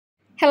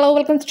Hello,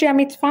 welcome to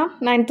Aamis Farm.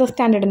 9th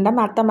standard in the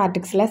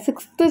mathematics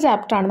 6th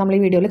chapter ആണ് നമ്മൾ ഈ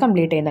വീഡിയോയിൽ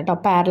കംപ്ലീറ്റ് ചെയ്യുന്നത് ട്ടോ.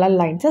 പാരലൽ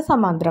ലൈൻസ്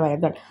സമാന്തര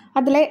വരകൾ.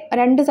 അതിലെ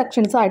രണ്ട്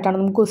സെക്ഷൻസ് ആയിട്ടാണ്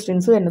നമുക്ക്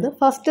ക്വസ്റ്റ്യൻസ് വരുന്നത്.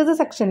 ഫസ്റ്റത്തെ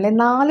സെക്ഷനിലെ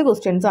 4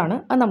 ക്വസ്റ്റ്യൻസ് ആണ്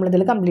നമ്മൾ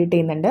ഇതിൽ കംപ്ലീറ്റ്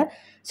ചെയ്യുന്നുണ്ട്.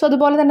 സോ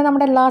അതുപോലെ തന്നെ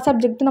നമ്മുടെ എല്ലാ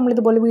സബ്ജക്റ്റും നമ്മൾ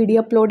ഇതുപോലെ വീഡിയോ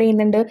അപ്ലോഡ്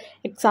ചെയ്യുന്നുണ്ട്.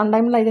 എക്സാം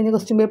ടൈമിലായി കഴിഞ്ഞാൽ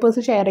ക്വസ്റ്റ്യൻ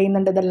പേപ്പേഴ്സ് ഷെയർ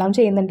ചെയ്യുന്നുണ്ട്. ഇതെല്ലാം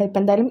ചെയ്യുന്നുണ്ട്.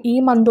 ഇപ്പോൾ എന്തായാലും ഈ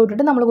മന്ത്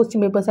തൊട്ടിട്ട് നമ്മൾ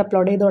ക്വസ്റ്റ്യൻ പേപ്പേഴ്സ്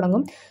അപ്ലോഡ് ചെയ്ത്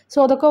തുടങ്ങും. സോ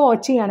അതൊക്കെ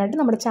വാച്ച് ചെയ്യാനായിട്ട്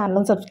നമ്മുടെ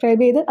ചാനലും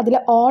സബ്സ്ക്രൈബ് ചെയ്ത് അതിൽ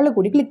ഓൾ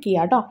കൂടി ക്ലിക്ക്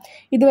ചെയ്യുക കേട്ടോ.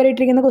 ഇതുവരെ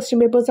ഇട്ടിരിക്കുന്ന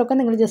ക്വസ്റ്റ്യൻ പേപ്പേഴ്സൊക്കെ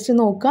നിങ്ങൾ ജസ്റ്റ്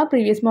നോക്കുക.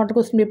 പ്രീവിയസ് മോഡൽ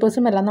ക്വസ്റ്റ്യൻ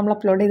പേപ്പേഴ്സും എല്ലാം നമ്മൾ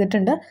അപ്ലോഡ്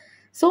ചെയ്തിട്ടുണ്ട്.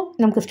 സോ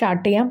നമുക്ക്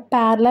സ്റ്റാർട്ട് ചെയ്യാം.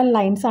 പാരലൽ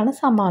ലൈൻസ് ആണ്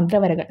സമാന്തര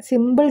വരകൾ.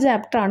 സിമ്പിൾ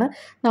ചാപ്റ്റർ ആണ്.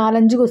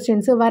 4-5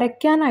 ക്വസ്റ്റ്യൻസ്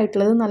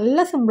വരയ്ക്കാനായിട്ടുള്ളത്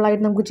നല്ല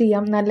സിമ്പിളായിട്ട് നമുക്ക്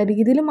ചെയ്യാം. നല്ല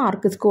രീതിയിൽ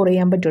മാർക്ക് സ്കോർ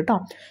ചെയ്യാൻ പറ്റും കേട്ടോ.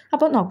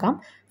 അപ്പോൾ നോക്കാം.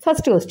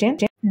 First question,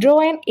 draw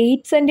an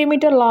 8 cm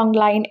long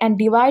line and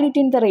divide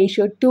it in the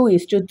ratio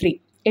 2:3.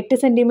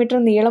 8 centimetre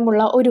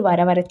നീളമുള്ള ഒരു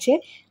വര വരച്ച്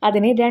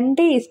അതിനെ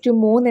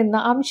 2:3 എന്ന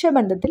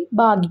അംശബന്ധത്തിൽ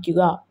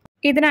ഭാഗിക്കുക.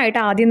 ഇതിനായിട്ട്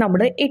ആദ്യം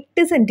നമ്മൾ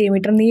 8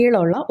 സെൻറ്റിമീറ്റർ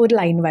നീളമുള്ള ഒരു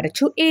ലൈൻ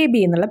വരച്ചു. AB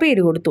എന്നുള്ള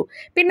പേര് കൊടുത്തു.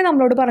 പിന്നെ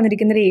നമ്മളോട്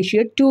പറഞ്ഞിരിക്കുന്ന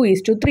റേഷ്യോ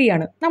 2:3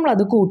 ആണ്.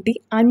 നമ്മളത് കൂട്ടി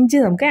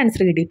 5 നമുക്ക്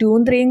ആൻസർ കിട്ടി.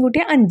 2ഉം 3ഉം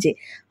കൂട്ടിയ 5.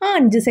 ആ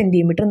 5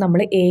 സെൻറ്റിമീറ്റർ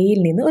നമ്മൾ എയിൽ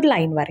നിന്ന് ഒരു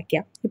ലൈൻ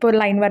വരയ്ക്കുക. ഇപ്പോൾ ഒരു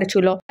ലൈൻ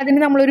വരച്ചല്ലോ, അതിന്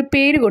നമ്മളൊരു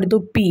പേര് കൊടുത്തു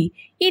P.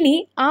 ഇനി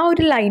ആ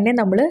ഒരു ലൈനെ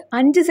നമ്മൾ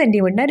 5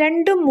 സെൻറ്റിമീറ്ററിനെ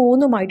 2ഉം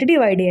 3ഉമായിട്ട്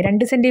ഡിവൈഡ് ചെയ്യുക.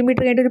 2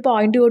 സെൻറ്റിമീറ്റർ കഴിഞ്ഞിട്ട് ഒരു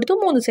പോയിന്റ് കൊടുത്തു,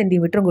 3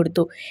 സെൻറ്റിമീറ്ററും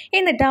കൊടുത്തു.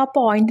 എന്നിട്ട് ആ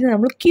പോയിന്റിന്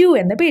നമ്മൾ Q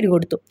എന്ന പേര്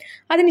കൊടുത്തു.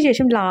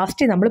 അതിനുശേഷം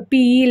ലാസ്റ്റ് നമ്മൾ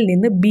Pയിൽ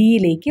നിന്ന്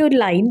Bയിലേക്ക് ഒരു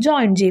ലൈൻ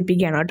ജോയിൻ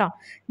ചെയ്യിപ്പിക്കുകയാണ് കേട്ടോ.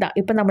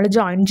 ഇപ്പം നമ്മൾ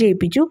ജോയിൻ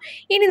ചെയ്യിപ്പിച്ചു.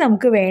 ഇനി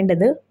നമുക്ക്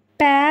വേണ്ടത്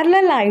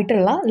പാരലൽ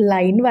ആയിട്ടുള്ള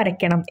ലൈൻ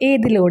വരയ്ക്കണം.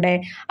 ഏതിലൂടെ?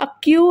 ആ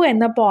Q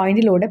എന്ന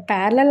പോയിന്റിലൂടെ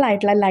പാരലൽ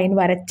ആയിട്ടുള്ള ലൈൻ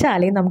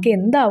വരച്ചാലേ നമുക്ക്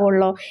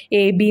എന്താവുള്ളൂ?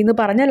 AB എന്ന്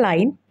പറഞ്ഞ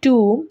ലൈൻ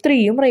 2ഉം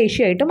 3ഉം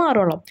റേഷ്യോ ആയിട്ട്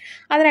മാറുള്ളൂ.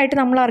 അതിനായിട്ട്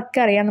നമ്മൾ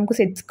ആർക്കറിയാം, നമുക്ക്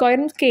സെറ്റ്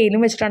സ്ക്വയറും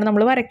സ്കെയിലും വെച്ചിട്ടാണ്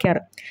നമ്മൾ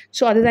വരയ്ക്കാറ്.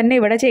 സോ അത് തന്നെ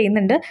ഇവിടെ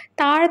ചെയ്യുന്നുണ്ട്.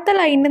 താഴത്തെ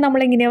ലൈനിന് നമ്മൾ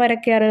എങ്ങനെയാണ്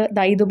വരയ്ക്കാറ്?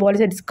 ഇതുപോലെ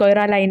സെറ്റ് സ്ക്വയർ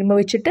ആ ലൈനുമ്പോൾ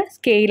വെച്ചിട്ട്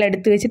സ്കെയിൽ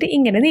എടുത്ത് വെച്ചിട്ട്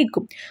ഇങ്ങനെ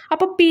നീക്കും.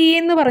 അപ്പോൾ P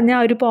എന്ന് പറഞ്ഞ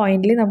ആ ഒരു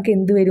പോയിന്റിൽ നമുക്ക്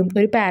എന്ത് വരും?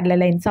 ഒരു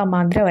പാരലൽ ലൈൻ,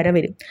 സമാന്തര വര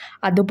വരും.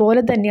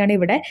 അതുപോലെ തന്നെയാണ്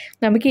ഇവിടെ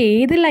നമുക്ക്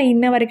ഏത്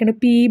ലൈനിനെ വരയ്ക്കണം?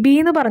 PB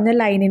എന്ന് പറഞ്ഞ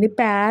ലൈനിന്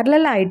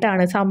പാരലൽ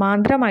ആയിട്ടാണ്,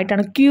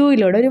 സമാന്തരമായിട്ടാണ്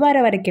Qയിലൂടെ ഒരു വര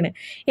വരയ്ക്കുന്നത്.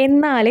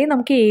 എന്നാലേ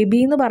നമുക്ക് AB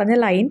എന്ന് പറഞ്ഞ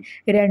ലൈൻ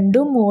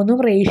 2ഉം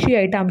 3ഉം റേഷ്യോ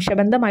ആയിട്ട്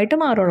അംശബന്ധമായിട്ട്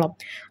മാറുള്ളൂ.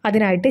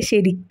 അതിനായിട്ട്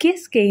ശരിക്ക്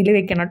സ്കെയിൽ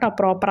വെക്കണം കേട്ടോ,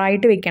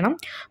 പ്രോപ്പറായിട്ട് വെക്കണം.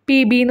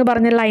 PB എന്ന്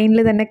പറഞ്ഞ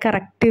ലൈനിൽ തന്നെ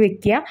കറക്റ്റ്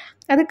വെക്കുക.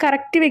 അത്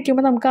കറക്റ്റ്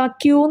വെക്കുമ്പോൾ നമുക്ക് ആ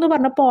Q എന്ന്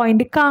പറഞ്ഞ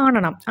പോയിന്റ്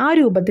കാണണം. ആ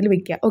രൂപത്തിൽ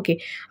വെക്കുക. ഓക്കെ,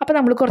 അപ്പോൾ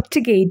നമ്മൾ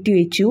കുറച്ച് കയറ്റി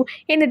വെച്ചു.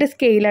 എന്നിട്ട്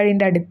സ്കെയിൽ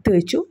അതിൻ്റെ അടുത്ത്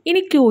വെച്ചു.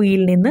 ഇനി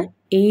Qയിൽ നിന്ന്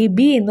AB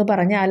എന്ന്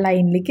പറഞ്ഞ ആ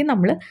ലൈനിലേക്ക്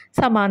നമ്മൾ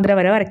സമാന്തര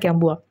വര വരയ്ക്കാൻ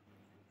പോവാം.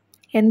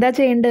 എന്താ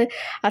ചെയ്യേണ്ടത്?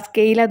 ആ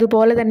സ്കെയിൽ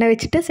അതുപോലെ തന്നെ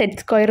വെച്ചിട്ട്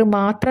സെറ്റ് സ്ക്വയർ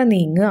മാത്രം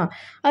നീങ്ങുക.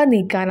 അത്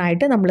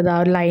നീക്കാനായിട്ട് നമ്മളിത് ആ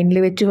ഒരു ലൈനിൽ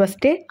വെച്ചു.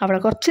 ഫസ്റ്റ് അവിടെ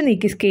കുറച്ച്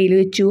നീക്കി സ്കെയിൽ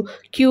വെച്ചു.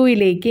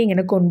 Qയിലേക്ക്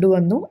ഇങ്ങനെ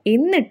കൊണ്ടുവന്നു.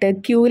 എന്നിട്ട്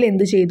Qയിൽ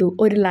എന്ത് ചെയ്തു?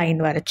 ഒരു ലൈൻ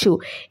വരച്ചു.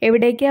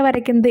 എവിടേക്കാണ്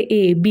വരയ്ക്കുന്നത്?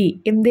 AB.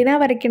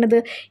 എന്തിനാണ് വരയ്ക്കുന്നത്?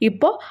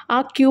 ഇപ്പോൾ ആ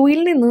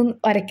Qയിൽ നിന്ന്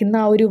വരയ്ക്കുന്ന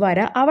ആ ഒരു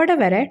വര അവിടെ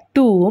വരെ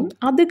 2ഉം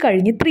അത്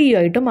കഴിഞ്ഞ് 3ഉം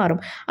ആയിട്ട്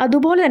മാറും.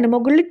 അതുപോലെ തന്നെ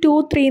മുകളിൽ 2,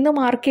 3 എന്ന്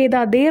മാർക്ക് ചെയ്ത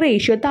അതേ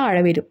റേഷ്യോ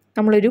താഴെ വരും.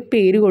 നമ്മളൊരു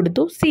പേര്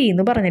കൊടുത്തു C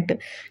എന്ന് പറഞ്ഞിട്ട്.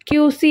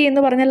 QC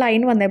എന്ന് പറഞ്ഞ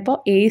ലൈൻ വന്നപ്പോൾ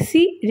AC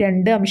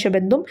 2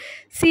 അംശബന്ധവും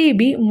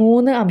CB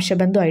 3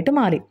 അംശബന്ധമായിട്ട്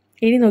മാറി.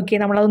 ഇനി നോക്കിയേ,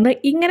 നമ്മളതൊന്ന്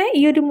ഇങ്ങനെ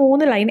ഈ ഒരു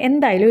 3 ലൈൻ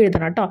എന്തായാലും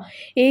എഴുതണം കേട്ടോ.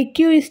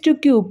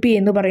 AQ:QP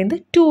എന്ന് പറയുന്നത്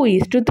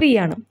 2:3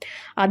 ആണ്.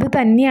 അത്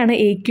തന്നെയാണ്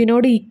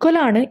AQനോട്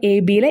ഈക്വലാണ്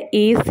ABയിലെ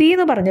AC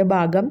എന്ന് പറഞ്ഞ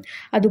ഭാഗം.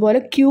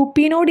 അതുപോലെ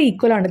QPനോട്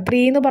ഈക്വലാണ്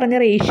 3 എന്ന് പറഞ്ഞ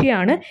റേഷ്യോ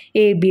ആണ്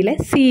ABയിലെ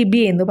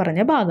CB എന്ന്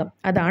പറഞ്ഞ ഭാഗം.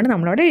 അതാണ്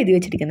നമ്മളവിടെ എഴുതി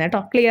വെച്ചിരിക്കുന്നത്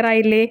കേട്ടോ. ക്ലിയർ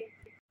ആയില്ലേ?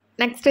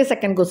 Next is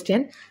second question.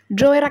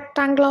 Draw a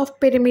rectangle of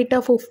perimeter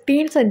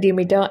 15 cm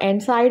and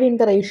side in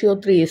the ratio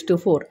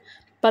 3:4.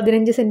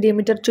 15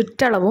 centimetre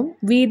ചുറ്റളവും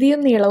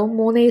വീതിയും നീളവും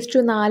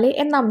 3:4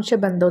 എന്ന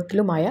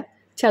അംശബന്ധത്തിലുമായ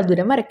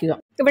ചതുരം വരയ്ക്കുക.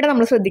 ഇവിടെ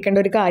നമ്മൾ ശ്രദ്ധിക്കേണ്ട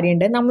ഒരു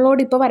കാര്യമുണ്ട്. നമ്മളോട്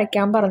ഇപ്പോൾ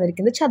വരയ്ക്കാൻ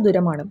പറഞ്ഞിരിക്കുന്നത്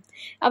ചതുരമാണ്.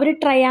 അവർ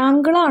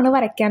ട്രയാങ്കിളാണ്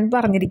വരയ്ക്കാൻ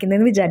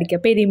പറഞ്ഞിരിക്കുന്നതെന്ന് വിചാരിക്കുക,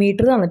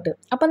 പെരിമീറ്റർ തന്നിട്ട്.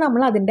 അപ്പോൾ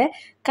നമ്മൾ അതിൻ്റെ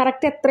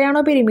കറക്റ്റ്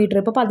എത്രയാണോ പെരിമീറ്റർ,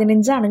 ഇപ്പോൾ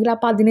 15 ആണെങ്കിൽ ആ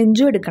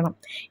 15 എടുക്കണം.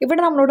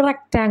 ഇവിടെ നമ്മളോട്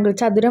റെക്റ്റാങ്കിൾ,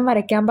 ചതുരം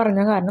വരയ്ക്കാൻ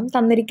പറഞ്ഞ കാരണം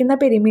തന്നിരിക്കുന്ന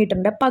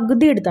പെരിമീറ്ററിൻ്റെ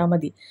പകുതി എടുത്താൽ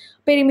മതി.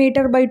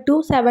 Perimeter by 2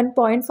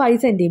 7.5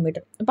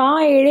 centimetre. അപ്പോൾ ആ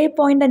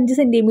 7.5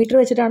 സെൻറ്റിമീറ്റർ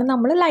വെച്ചിട്ടാണ്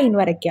നമ്മൾ ലൈൻ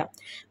വരയ്ക്കുക.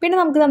 പിന്നെ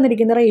നമുക്ക്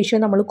തന്നിരിക്കുന്ന റേഷ്യോ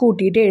നമ്മൾ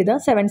കൂട്ടിയിട്ട് എഴുതുക.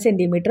 7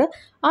 സെൻറ്റിമീറ്റർ.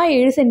 ആ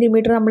 7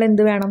 സെൻറ്റിമീറ്റർ നമ്മൾ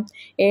എന്ത് വേണം?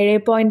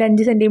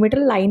 7.5 സെൻറ്റിമീറ്റർ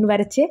ലൈൻ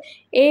വരച്ച്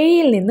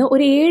എയിൽ നിന്ന്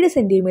ഒരു 7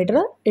 സെൻറ്റിമീറ്റർ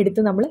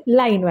എടുത്ത് നമ്മൾ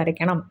ലൈൻ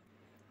വരയ്ക്കണം.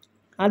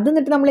 അത്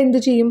എന്നിട്ട് നമ്മൾ എന്ത്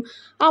ചെയ്യും?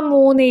 ആ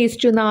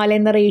 3:4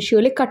 എന്ന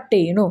റേഷ്യോയിൽ കട്ട്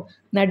ചെയ്യണു.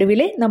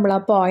 നടുവിൽ നമ്മൾ ആ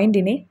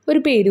പോയിന്റിന് ഒരു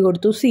പേര്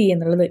കൊടുത്തു C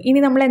എന്നുള്ളത്. ഇനി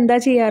നമ്മൾ എന്താ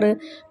ചെയ്യാറ്?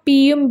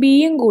 Pയും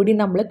Bയും കൂടി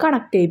നമ്മൾ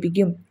കണക്ട്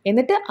ചെയ്യിപ്പിക്കും.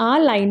 എന്നിട്ട് ആ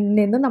ലൈനിൽ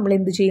നിന്ന് നമ്മൾ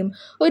എന്ത് ചെയ്യും?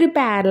 ഒരു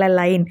പാരലൽ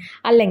ലൈൻ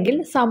അല്ലെങ്കിൽ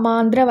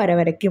സമാന്തര വര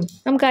വരയ്ക്കും.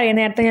 നമുക്കറിയാം,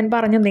 നേരത്തെ ഞാൻ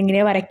പറഞ്ഞത്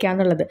എങ്ങനെയാണ് വരയ്ക്കുക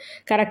എന്നുള്ളത്.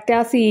 കറക്റ്റ്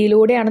ആ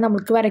Cയിലൂടെയാണ്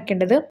നമുക്ക്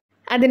വരയ്ക്കേണ്ടത്.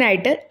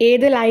 അതിനായിട്ട്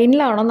ഏത്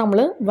ലൈനിലാണോ നമ്മൾ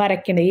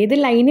വരയ്ക്കേണ്ടത്, ഏത്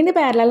ലൈനിന്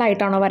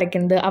പാരലായിട്ടാണോ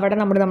വരയ്ക്കുന്നത്, അവിടെ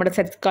നമ്മുടെ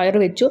സെറ്റ് സ്ക്വയർ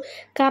വെച്ചു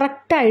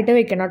കറക്റ്റായിട്ട്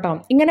വെക്കണം കേട്ടോ.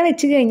 ഇങ്ങനെ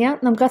വെച്ച് കഴിഞ്ഞാൽ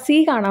നമുക്ക് ആ C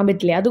കാണാൻ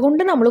പറ്റില്ല.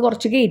 അതുകൊണ്ട് നമ്മൾ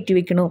കുറച്ച് കയറ്റി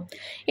വെക്കണു.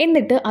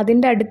 എന്നിട്ട്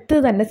അതിൻ്റെ അടുത്ത്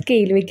തന്നെ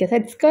സ്കെയിൽ വെക്കുക.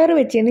 സെറ്റ് സ്ക്വയർ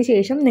വെച്ചതിന്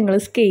ശേഷം നിങ്ങൾ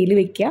സ്കെയിൽ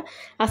വെക്കുക.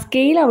 ആ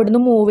സ്കെയിൽ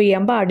അവിടുന്ന് മൂവ്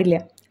ചെയ്യാൻ പാടില്ല.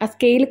 ആ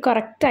സ്കെയിൽ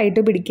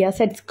കറക്റ്റായിട്ട് പിടിക്കുക,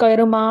 സെറ്റ്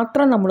സ്ക്വയർ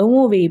മാത്രം നമ്മൾ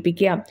മൂവ്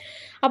ചെയ്യിപ്പിക്കുക.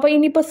 അപ്പോൾ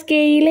ഇനിയിപ്പോൾ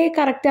സ്കെയിലേ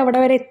കറക്റ്റ് അവിടെ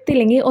വരെ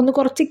എത്തില്ലെങ്കിൽ ഒന്ന്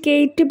കുറച്ച്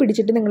കയറ്റി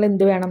പിടിച്ചിട്ട് നിങ്ങൾ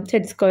എന്ത് വേണം,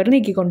 സെറ്റ് സ്ക്വയർ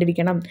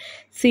നീക്കിക്കൊണ്ടിരിക്കണം.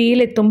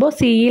 സിയിലെത്തുമ്പോൾ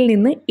സിയിൽ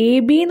നിന്ന്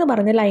AB എന്ന്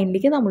പറഞ്ഞ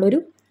ലൈനിലേക്ക് നമ്മളൊരു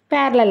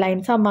പാരലൽ ലൈൻ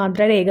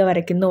സമാന്തര രേഖ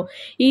വരയ്ക്കുന്നു.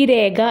 ഈ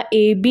രേഖ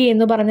AB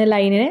എന്ന് പറഞ്ഞ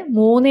ലൈനിനെ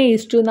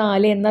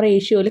 3:4 എന്ന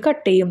റേഷ്യോയിൽ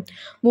കട്ട് ചെയ്യും.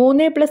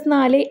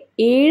 3+4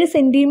 7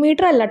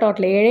 സെൻറ്റിമീറ്റർ അല്ല,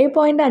 ടോട്ടൽ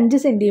 7.5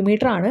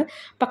 സെൻറ്റിമീറ്റർ ആണ്.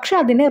 പക്ഷെ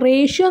അതിനെ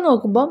റേഷ്യോ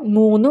നോക്കുമ്പോൾ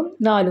 3ഉം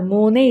 4ഉം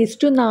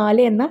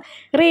 3:4 എന്ന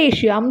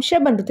റേഷ്യോ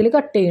അംശബന്ധത്തിൽ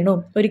കട്ട് ചെയ്യണം.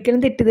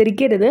 ഒരിക്കലും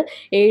തെറ്റിദ്ധരിക്കരുത്,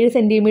 7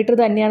 സെൻറ്റിമീറ്റർ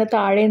തന്നെയാണ്,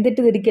 താഴെയും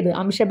തെറ്റിദ്ധരിക്കരുത്,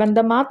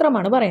 അംശബന്ധം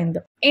മാത്രമാണ്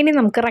പറയുന്നത്. ഇനി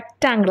നമുക്ക്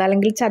റെക്റ്റാങ്കിൾ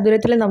അല്ലെങ്കിൽ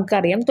ചതുരത്തിൽ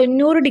നമുക്കറിയാം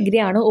 90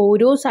 ഡിഗ്രിയാണ്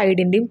ഓരോ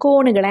സൈഡിൻ്റെയും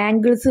കോണുകൾ,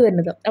 ആംഗിൾസ്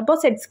വരുന്നത്. അപ്പോൾ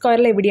സെറ്റ്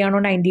സ്ക്വയറിൽ എവിടെയാണോ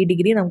 90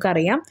 ഡിഗ്രി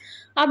നമുക്കറിയാം,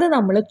 അത്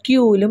നമ്മൾ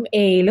ക്യൂയിലും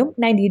എയിലും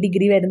 90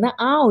 ഡിഗ്രി വരുന്ന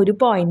ആ ഒരു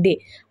പോയിന്റ്,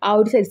 ആ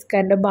ഒരു സെറ്റ്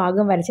സ്ക്വയറിൻ്റെ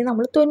ഭാഗം വരച്ച്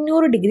നമ്മൾ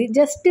 90 ഡിഗ്രി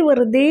ജസ്റ്റ്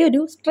വെറുതെ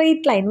ഒരു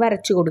സ്ട്രെയിറ്റ് ലൈൻ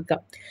വരച്ചു കൊടുക്കുക.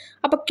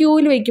 അപ്പോൾ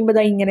ക്യൂയിൽ വയ്ക്കുമ്പോൾ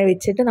ഇങ്ങനെ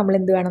വെച്ചിട്ട് നമ്മൾ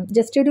എന്ത് വേണം,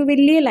 ജസ്റ്റ് ഒരു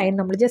വലിയ ലൈൻ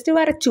നമ്മൾ ജസ്റ്റ്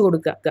വരച്ചു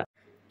കൊടുക്കുക.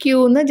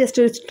 ക്യൂന്ന് ജസ്റ്റ്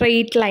ഒരു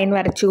സ്ട്രെയിറ്റ് ലൈൻ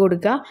വരച്ചു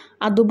കൊടുക്കുക.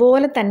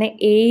 അതുപോലെ തന്നെ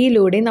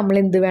എയിലൂടെ നമ്മൾ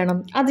എന്ത് വേണം,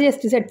 അത്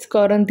ജസ്റ്റ് സെറ്റ്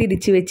സ്ക്വയർ ഒന്ന്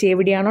തിരിച്ച് വെച്ച്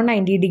എവിടെയാണോ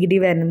 90 ഡിഗ്രി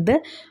വരുന്നത്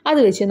അത്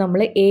വെച്ച്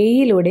നമ്മൾ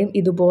എയിലൂടെയും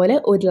ഇതുപോലെ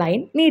ഒരു ലൈൻ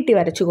നീട്ടി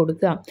വരച്ചു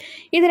കൊടുക്കുക.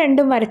 ഇത്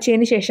രണ്ടും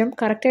വരച്ചതിന് ശേഷം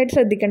കറക്റ്റായിട്ട്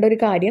ശ്രദ്ധിക്കേണ്ട ഒരു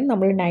കാര്യം,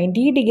 നമ്മൾ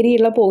 90 ഡിഗ്രി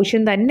ഉള്ള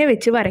പോർഷൻ തന്നെ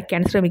വെച്ച്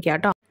വരയ്ക്കാൻ ശ്രമിക്കുക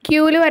കേട്ടോ.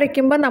 ക്യൂവിൽ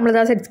വരയ്ക്കുമ്പോൾ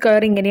നമ്മളിതാ സെറ്റ്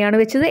സ്ക്വയർ ഇങ്ങനെയാണ്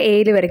വെച്ചത്,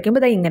 എയിൽ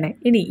വരയ്ക്കുമ്പോൾ ഇങ്ങനെ.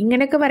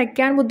 ഇങ്ങനെയൊക്കെ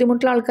വരയ്ക്കാൻ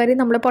ബുദ്ധിമുട്ടുള്ള ആൾക്കാർ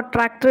നമ്മൾ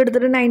പ്രൊട്രാക്ടർ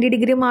എടുത്തിട്ട് 90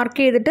 ഡിഗ്രി മാർക്ക്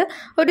ചെയ്തിട്ട്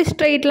ഒരു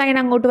സ്ട്രെയിറ്റ് ലൈൻ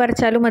അങ്ങോട്ട്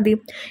വരച്ചാലും മതി.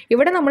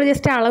 ഇവിടെ നമ്മൾ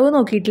ജസ്റ്റ് അളവ്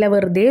നോക്കിയിട്ടില്ല,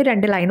 വെറുതെ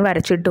 2 ലൈൻ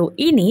വരച്ചിട്ടു.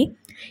 ഇനി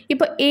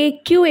ഇപ്പോൾ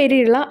AQ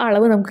ഏരിയയുള്ള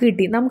അളവ് നമുക്ക്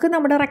കിട്ടി. നമുക്ക്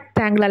നമ്മുടെ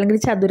റെക്റ്റാങ്കിൾ അല്ലെങ്കിൽ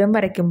ചതുരം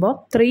വരയ്ക്കുമ്പോൾ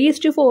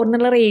 3:4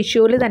 എന്നുള്ള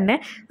റേഷ്യോയിൽ തന്നെ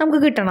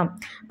നമുക്ക് കിട്ടണം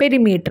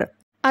പെരിമീറ്റർ.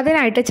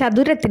 അതിനായിട്ട്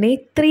ചതുരത്തിന്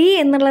 3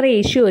 എന്നുള്ള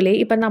റേഷ്യോയിൽ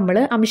ഇപ്പം നമ്മൾ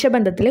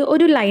അംശബന്ധത്തിൽ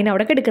ഒരു ലൈൻ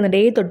അവിടെ കിടക്കുന്നുണ്ട്,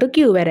 A തൊട്ട്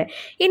Q വരെ.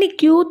 ഇനി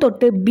Q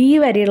തൊട്ട് B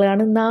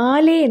വരെയുള്ളതാണ്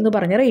 4 എന്ന്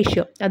പറഞ്ഞ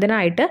റേഷ്യോ.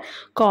 അതിനായിട്ട്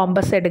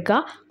കോമ്പസ് എടുക്കുക.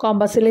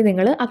 കോമ്പസിൽ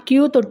നിങ്ങൾ ആ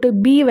Q തൊട്ട്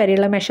B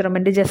വരെയുള്ള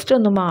മെഷർമെൻറ്റ് ജസ്റ്റ്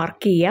ഒന്ന്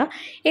മാർക്ക് ചെയ്യുക.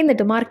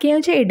 എന്നിട്ട് മാർക്ക്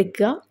ചെയ്യാന്ന് വെച്ചാൽ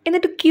എടുക്കുക.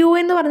 എന്നിട്ട് Q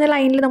എന്ന് പറഞ്ഞ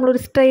ലൈനിൽ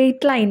നമ്മളൊരു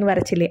സ്ട്രെയിറ്റ് ലൈൻ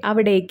വരച്ചില്ലേ,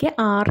 അവിടേക്ക്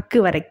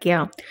ആർക്ക്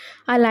വരയ്ക്കുക.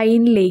 ആ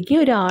ലൈനിലേക്ക്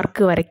ഒരു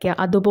ആർക്ക് വരയ്ക്കുക.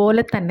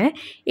 അതുപോലെ തന്നെ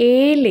A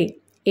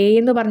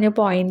എന്ന് പറഞ്ഞ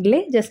പോയിന്റിൽ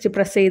ജസ്റ്റ്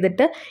പ്രസ്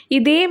ചെയ്തിട്ട്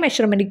ഇതേ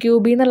മെഷർമെൻറ്റ്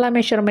QB എന്നുള്ള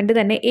മെഷർമെൻറ്റ്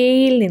തന്നെ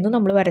എയിൽ നിന്നും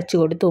നമ്മൾ വരച്ചു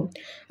കൊടുത്തു.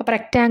 അപ്പോൾ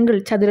റെക്റ്റാങ്കിൾ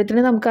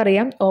ചതുരത്തിന്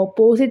നമുക്കറിയാം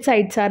ഓപ്പോസിറ്റ്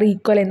സൈഡ്സ് ആർ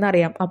ഈക്വൽ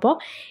എന്നറിയാം. അപ്പോൾ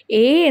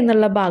A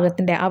എന്നുള്ള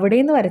ഭാഗത്തിൻ്റെ അവിടെ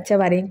നിന്ന് വരച്ച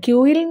വരയും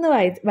Qയിൽ നിന്ന്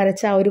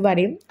വരച്ച ആ ഒരു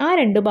വരയും ആ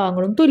 2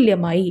 ഭാഗങ്ങളും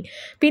തുല്യമായി.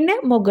 പിന്നെ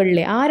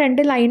മുകളിൽ ആ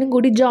 2 ലൈനും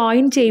കൂടി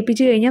ജോയിൻ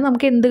ചെയ്യിപ്പിച്ച് കഴിഞ്ഞാൽ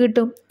നമുക്ക് എന്ത്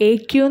കിട്ടും,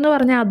 AQ എന്ന്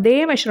പറഞ്ഞ അതേ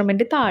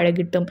മെഷർമെൻറ്റ് താഴെ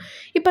കിട്ടും.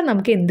 ഇപ്പം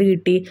നമുക്ക് എന്ത്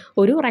കിട്ടി,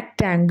 ഒരു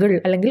റെക്റ്റാങ്കിൾ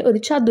അല്ലെങ്കിൽ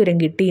ഒരു ചതുരം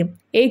കിട്ടി.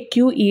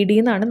 AQED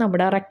എന്നാണ്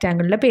നമ്മുടെ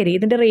റെക്റ്റാങ്കിളിൻ്റെ പേര്.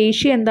 ഇതിൻ്റെ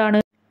റേഷ്യോ എന്താണ്,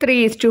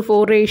 3:4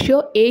 റേഷ്യോ.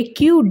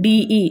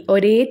 AQDE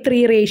ഒരേ 3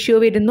 റേഷ്യോ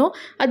വരുന്നു.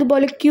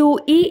 അതുപോലെ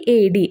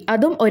QEAD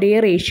അതും ഒരേ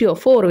റേഷ്യോ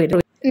 4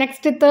 വരുന്നു.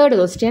 Next third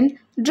question,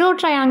 draw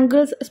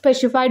triangles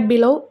specified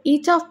below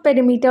each of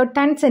perimeter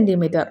 10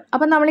 centimetre.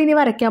 അപ്പം നമ്മളിനി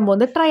വരയ്ക്കാൻ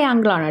പോകുന്നത്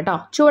ട്രയാങ്കിൾ ആണ് കേട്ടോ.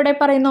 ചുവടെ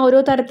പറയുന്ന ഓരോ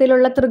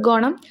തരത്തിലുള്ള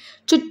ത്രികോണം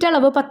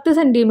ചുറ്റളവ് 10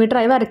 സെൻറ്റിമീറ്റർ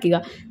ആയി വരയ്ക്കുക.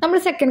 നമ്മൾ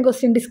സെക്കൻഡ്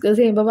ക്വസ്റ്റ്യൻ ഡിസ്കസ്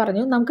ചെയ്യുമ്പോൾ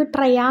പറഞ്ഞു നമുക്ക്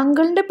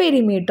ട്രയാങ്കിളിൻ്റെ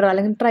പെരിമീറ്റർ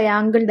അല്ലെങ്കിൽ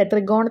ട്രയാങ്കിളിൻ്റെ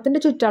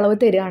ത്രികോണത്തിൻ്റെ ചുറ്റളവ്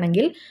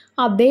തരികയാണെങ്കിൽ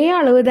അതേ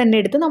അളവ് തന്നെ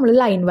എടുത്ത് നമ്മൾ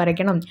ലൈൻ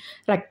വരയ്ക്കണം.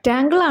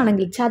 റെക്റ്റാങ്കിൾ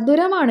ആണെങ്കിൽ,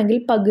 ചതുരമാണെങ്കിൽ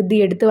പകുതി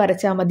എടുത്ത്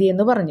വരച്ചാൽ മതി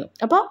എന്ന് പറഞ്ഞു.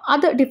 അപ്പോൾ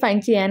അത് ഡിഫൈൻ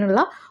ചെയ്യാനുള്ള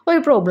ഒരു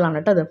പ്രോബ്ലം ആണ്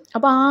കേട്ടോ അത്.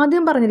 അപ്പോൾ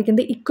ആദ്യം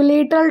പറഞ്ഞിരിക്കുന്നത്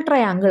ഇക്വലേറ്ററൽ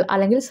ട്രയാങ്കിൾ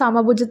അല്ലെങ്കിൽ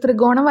സമഭുജ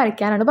ത്രികോണം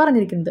വരയ്ക്കാനാണ്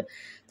പറഞ്ഞിരിക്കുന്നത്.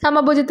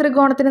 സമഭുജ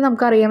ത്രികോണത്തിന്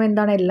നമുക്കറിയാം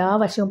എന്താണ്, എല്ലാ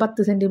വശവും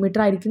 10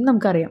 സെൻറ്റിമീറ്റർ ആയിരിക്കും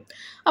നമുക്കറിയാം.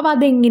 അപ്പോൾ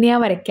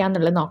അതെങ്ങനെയാണ് വരയ്ക്കുക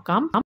എന്നുള്ളത്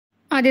നോക്കാം.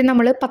 ആദ്യം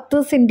നമ്മൾ 10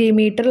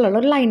 സെൻറ്റിമീറ്ററിലുള്ള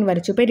ഒരു ലൈൻ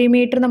വരച്ചു.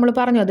 പെരിമീറ്റർ നമ്മൾ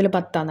പറഞ്ഞു അതിൽ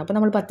 10 ആണ്. അപ്പോൾ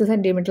നമ്മൾ 10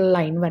 സെൻറ്റിമീറ്റർ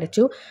ലൈൻ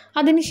വരച്ചു.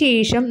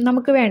 അതിനുശേഷം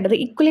നമുക്ക് വേണ്ടത്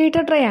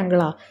ഇക്വലേറ്റർ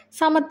ട്രയാങ്കിളാണ്,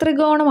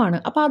 സമത്രികോണമാണ്.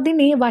 അപ്പോൾ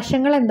അതിന്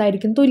വശങ്ങൾ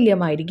എന്തായിരിക്കും,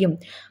 തുല്യമായിരിക്കും.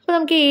 അപ്പോൾ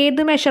നമുക്ക്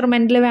ഏത്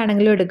മെഷർമെൻറ്റിൽ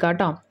വേണമെങ്കിലും എടുക്കാം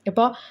കേട്ടോ.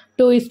 ഇപ്പോൾ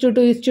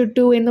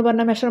 2:2:2 എന്ന്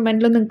പറഞ്ഞ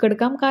മെഷർമെൻറ്റിൽ നിങ്ങൾക്ക്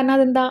എടുക്കാം. കാരണം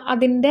അതെന്താ,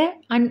 അതിൻ്റെ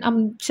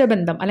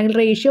അംശബന്ധം അല്ലെങ്കിൽ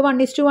റേഷ്യോ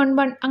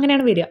 1:1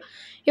 അങ്ങനെയാണ് വരിക.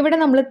 ഇവിടെ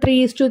നമ്മൾ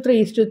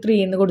 3:3:3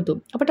 എന്ന് കൊടുത്തു.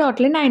 അപ്പോൾ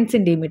ടോട്ടലി 9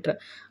 സെൻറ്റിമീറ്റർ.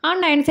 ആ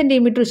 9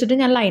 സെൻറ്റിമീറ്റർ വെച്ചിട്ട്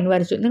ഞാൻ ലൈൻ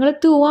വരച്ചു. നിങ്ങൾ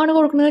 2 ആണ്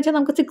കൊടുക്കുന്നത് വെച്ചാൽ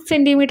നമുക്ക് 6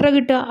 സെൻറ്റിമീറ്റർ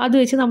കിട്ടുക, അത്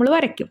വെച്ച് നമ്മൾ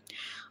വരയ്ക്കും.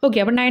 ഓക്കെ,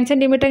 അപ്പോൾ 9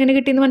 സെൻറ്റിമീറ്റർ എങ്ങനെ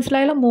കിട്ടിയെന്ന്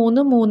മനസ്സിലായല്ലോ.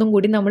 3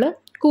 കൂടി നമ്മൾ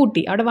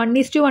കൂട്ടി. അവിടെ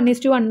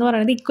 1:1:1 എന്ന്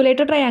പറയുന്നത്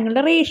ഇക്വലേറ്റർ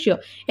ട്രയാങ്കിളിൻ്റെ റേഷ്യോ,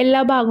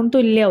 എല്ലാ ഭാഗവും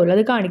തുല്യമാവുമല്ലോ,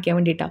 അത് കാണിക്കാൻ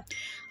വേണ്ടിയിട്ടാണ്.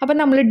 അപ്പോൾ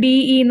നമ്മൾ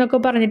DE എന്നൊക്കെ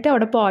പറഞ്ഞിട്ട്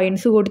അവിടെ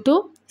പോയിൻറ്റ്സ് കൊടുത്തു.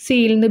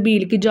 സിയിൽ നിന്ന്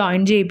ബിയിലേക്ക്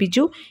ജോയിൻ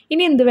ചെയ്യിപ്പിച്ചു.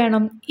 ഇനി എന്ത്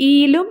വേണം,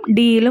 ഇയിലും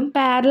ഡിയിലും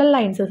പാരലൽ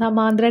ലൈൻസ്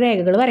സമാന്തര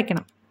രേഖകൾ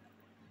വരയ്ക്കണം.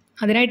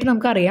 അതിനായിട്ട്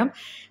നമുക്കറിയാം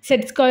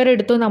സെറ്റ് സ്ക്വയർ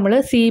എടുത്തു. നമ്മൾ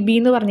CB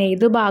എന്ന് പറഞ്ഞ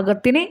ഏത്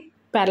ഭാഗത്തിന്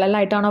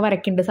പാരലലായിട്ടാണോ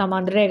വരയ്ക്കേണ്ടത്,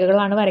 സമാന്തര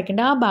രേഖകളാണ്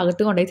വരയ്ക്കേണ്ടത്, ആ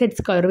ഭാഗത്ത് കൊണ്ടുപോയി സെറ്റ്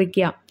സ്ക്വയർ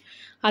വയ്ക്കുക.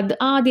 അത്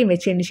ആദ്യം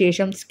വെച്ചതിന്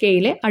ശേഷം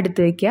സ്കെയിൽ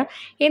അടുത്ത് വയ്ക്കുക.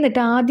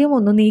 എന്നിട്ട് ആദ്യം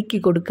ഒന്ന് നീക്കി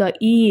കൊടുക്കുക,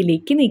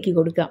 ഇയിലേക്ക് നീക്കി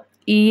കൊടുക്കുക.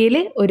 ഇയിൽ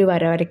ഒരു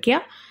വര വരയ്ക്കുക.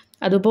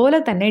 അതുപോലെ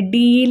തന്നെ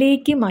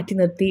ഡിയിലേക്ക് മാറ്റി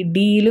നിർത്തി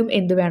ഡിയിലും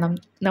എന്ത് വേണം,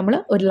 നമ്മൾ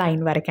ഒരു ലൈൻ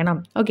വരയ്ക്കണം.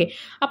 ഓക്കെ,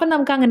 അപ്പം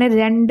നമുക്ക് അങ്ങനെ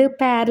 2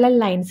 പാരലൽ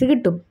ലൈൻസ്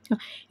കിട്ടും.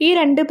 ഈ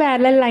 2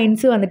 പാരലൽ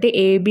ലൈൻസ് വന്നിട്ട്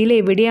എ ബിയിൽ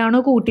എവിടെയാണോ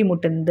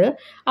കൂട്ടിമുട്ടുന്നത്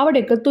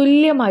അവിടെയൊക്കെ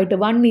തുല്യമായിട്ട്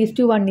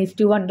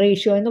 1:1:1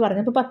 റേഷ്യോ എന്ന്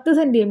പറഞ്ഞപ്പോൾ 10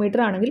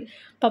 സെൻറ്റിമീറ്റർ ആണെങ്കിൽ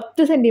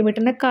 10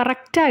 സെൻറ്റിമീറ്ററിനെ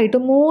കറക്റ്റായിട്ട്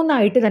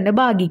 3 തന്നെ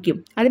ഭാഗിക്കും.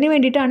 അതിന്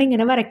വേണ്ടിയിട്ടാണ്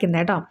ഇങ്ങനെ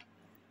വരയ്ക്കുന്നത് കേട്ടോ.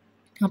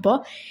 അപ്പോൾ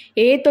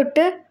എ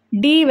തൊട്ട്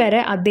ഡി വരെ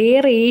അതേ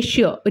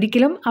റേഷ്യോ,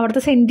 ഒരിക്കലും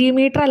അവിടുത്തെ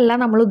സെൻറ്റിമീറ്റർ അല്ല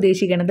നമ്മൾ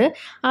ഉദ്ദേശിക്കുന്നത്,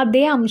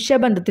 അതേ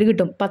അംശബന്ധത്തിൽ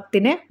കിട്ടും.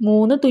 10നെ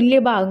 3 തുല്യ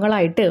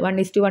ഭാഗങ്ങളായിട്ട്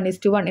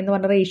 1:1:1 എന്ന്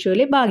പറഞ്ഞ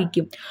റേഷ്യോയിൽ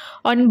ഭാഗിക്കും.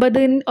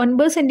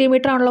 9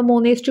 സെൻറ്റിമീറ്റർ ആണല്ലോ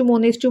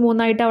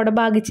 3:3:3 അവിടെ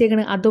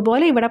ഭാഗിച്ചേക്കുന്നത്.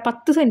 അതുപോലെ ഇവിടെ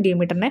 10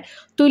 സെൻറ്റിമീറ്ററിനെ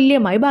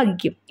തുല്യമായി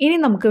ഭാഗിക്കും. ഇനി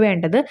നമുക്ക്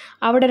വേണ്ടത്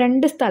അവിടെ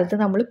 2 സ്ഥലത്ത്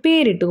നമ്മൾ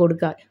പേരിട്ട്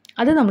കൊടുക്കുക.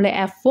 അത് നമ്മൾ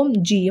എഫും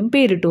ജിയും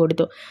പേരിട്ട്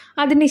കൊടുത്തു.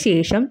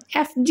 അതിനുശേഷം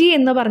FG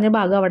എന്ന് പറഞ്ഞ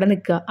ഭാഗം അവിടെ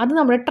നിൽക്കുക. അത്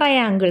നമ്മുടെ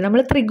ട്രയാങ്കിൾ, നമ്മൾ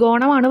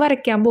ത്രികോണമാണ്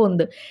വരയ്ക്കാൻ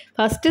പോകുന്നത്.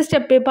 ഫസ്റ്റ്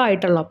സ്റ്റെപ്പ് ഇപ്പോൾ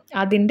ആയിട്ടുള്ളൂ.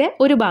 അതിൻ്റെ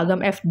ഒരു ഭാഗം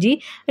FG,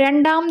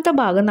 രണ്ടാമത്തെ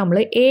ഭാഗം നമ്മൾ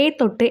A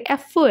തൊട്ട്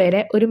F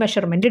വരെ ഒരു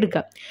മെഷർമെൻറ്റ്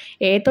എടുക്കുക.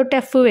 A തൊട്ട്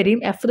F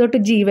വരെയും F തൊട്ട്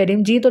G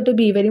വരെയും G തൊട്ട്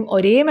B വരെയും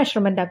ഒരേ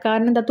മെഷർമെൻറ്റാണ്.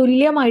 കാരണം എന്താ,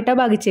 തുല്യമായിട്ടാണ്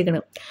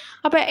ഭാഗിച്ചേക്കുന്നത്.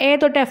 അപ്പോൾ A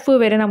തൊട്ട് F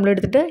വരെ നമ്മൾ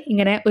എടുത്തിട്ട്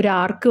ഇങ്ങനെ ഒരു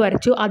ആർക്ക്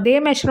വരച്ചു. അതേ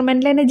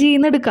മെഷർമെൻറ്റിൽ തന്നെ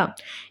Gന്ന് എടുക്കാം.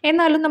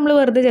 എന്നാലും നമ്മൾ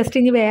വെറുതെ ജസ്റ്റ്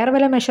ഇനി വേറെ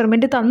വല്ല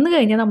മെഷർമെൻറ്റ് തന്നു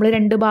കഴിഞ്ഞാൽ നമ്മൾ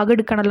 2 ഭാഗം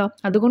എടുക്കണമല്ലോ.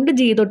 അതുകൊണ്ട്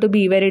G തൊട്ട് B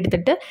വരെ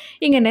എടുത്തിട്ട്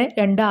ഇങ്ങനെ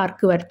 2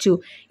 ആർക്ക് വരച്ചു.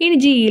 ഇനി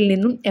Gയിൽ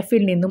നിന്നും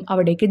Fയിൽ നിന്നും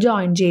അവിടേക്ക്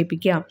ജോയിൻ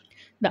ചെയ്യിപ്പിക്കാം.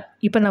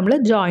 ഇപ്പം നമ്മൾ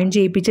ജോയിൻ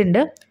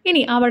ചെയ്യിപ്പിച്ചിട്ടുണ്ട്.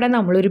 ഇനി അവിടെ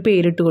നമ്മളൊരു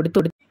പേരിട്ട്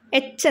കൊടുത്തു.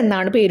 H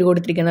എന്നാണ് പേര്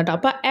കൊടുത്തിരിക്കുന്നത് കേട്ടോ.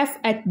 അപ്പോൾ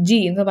FHG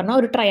എന്ന് പറഞ്ഞാൽ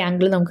ഒരു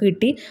ട്രയാങ്കിൾ നമുക്ക്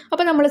കിട്ടി.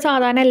 അപ്പോൾ നമ്മൾ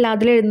സാധാരണ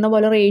എല്ലാത്തിലും എഴുതുന്ന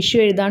പോലെ റേഷ്യോ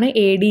എഴുതാണ്.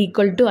 AD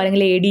 =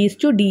 അല്ലെങ്കിൽ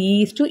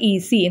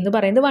AD:DE:EC എന്ന്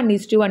പറയുന്നത്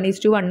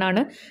 1:1:1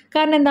 ആണ്.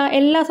 കാരണം എന്താ,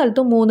 എല്ലാ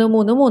സ്ഥലത്തും 3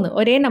 3 3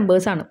 ഒരേ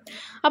നമ്പേഴ്സാണ്.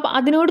 അപ്പോൾ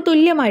അതിനോട്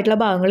തുല്യമായിട്ടുള്ള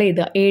ഭാഗങ്ങൾ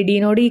എഴുതുക.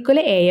 ADനോട് ഈക്വൽ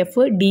AF,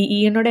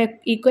 DEനോട്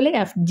ഈക്വൽ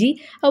FG,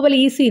 അതുപോലെ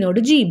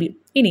ECനോട് GB.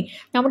 ഇനി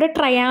നമ്മുടെ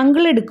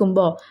ട്രയാങ്കിൾ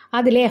എടുക്കുമ്പോൾ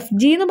അതിൽ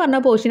FG എന്ന് പറഞ്ഞ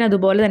പോർഷൻ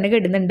അതുപോലെ തന്നെ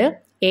കിട്ടുന്നുണ്ട്.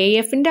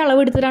 AFൻ്റെ അളവ്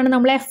എടുത്തിട്ടാണ്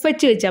നമ്മൾ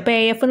FH വെച്ചത്. അപ്പോൾ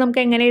AF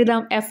നമുക്ക് എങ്ങനെ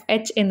എഴുതാം,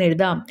 FH എന്ന്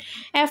എഴുതാം.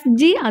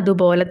 FG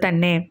അതുപോലെ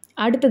തന്നെ.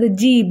 അടുത്തത്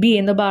GB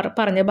എന്ന്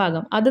പറഞ്ഞ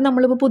ഭാഗം, അത്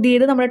നമ്മളിപ്പോൾ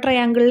പുതിയത് നമ്മുടെ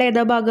ട്രയാങ്കിളിലെ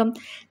ഏതാ ഭാഗം,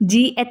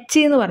 GH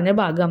എന്ന് പറഞ്ഞ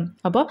ഭാഗം.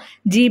 അപ്പോൾ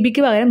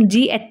GBക്ക് പകരം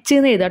GH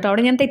എന്ന് എഴുതാം കേട്ടോ.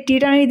 അവിടെ ഞാൻ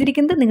തെറ്റിയിട്ടാണ്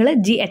എഴുതിയിരിക്കുന്നത്, നിങ്ങൾ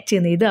GH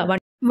എന്ന് എഴുതുക.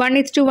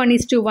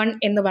 1:1:1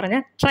 എന്ന് പറഞ്ഞ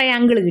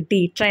ട്രയാങ്കിൾ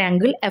കിട്ടി,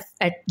 triangle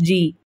FHG.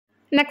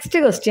 Next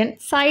question,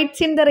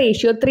 sides in the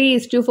ratio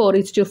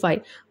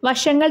 3:4:5.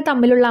 വശങ്ങൾ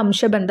തമ്മിലുള്ള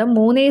അംശബന്ധം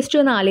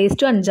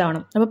 3:4:5 ആണ്.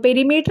 അപ്പോൾ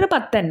പെരിമീറ്റർ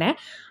 10 തന്നെ,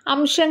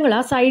 അംശങ്ങൾ, ആ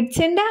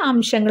സൈഡ്സിൻ്റെ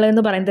അംശങ്ങൾ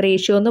എന്ന് പറയുന്നത്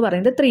റേഷ്യോ എന്ന്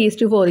പറയുന്നത്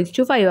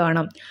 3:4:5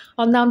 ആണ്.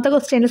 ഒന്നാമത്തെ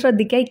ക്വസ്റ്റ്യനിൽ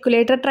ശ്രദ്ധിക്കുക,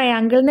 ഇക്വലേറ്റർ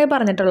ട്രയാങ്കിൾ എന്നേ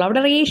പറഞ്ഞിട്ടുള്ളൂ,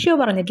 അവിടെ റേഷ്യോ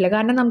പറഞ്ഞിട്ടില്ല.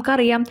 കാരണം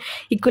നമുക്കറിയാം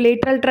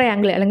ഇക്വലേറ്ററൽ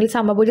ട്രയാങ്കിൾ അല്ലെങ്കിൽ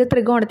സമഭുജ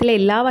ത്രികോണത്തിലെ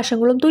എല്ലാ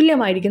വശങ്ങളും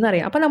തുല്യമായിരിക്കും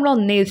എന്നറിയാം. അപ്പോൾ നമ്മൾ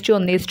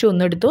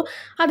 1:1:1 എടുത്തു,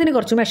 അതിന്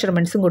കുറച്ച്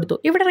മെഷർമെൻറ്റ്സും കൊടുത്തു.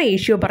 ഇവിടെ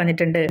റേഷ്യോ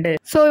പറഞ്ഞിട്ടുണ്ട്.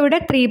 സോ ഇവിടെ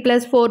 3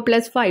 + 4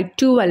 + 5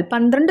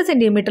 12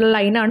 സെൻറ്റിമീറ്റർ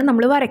ലൈനാണ്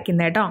നമ്മൾ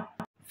വരയ്ക്കുന്നത് കേട്ടോ.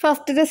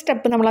 ഫസ്റ്റത്തെ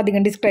സ്റ്റെപ്പ് നമ്മൾ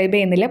അധികം ഡിസ്ക്രൈബ്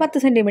ചെയ്യുന്നില്ല. 10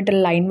 സെൻറ്റിമീറ്റർ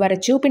ലൈൻ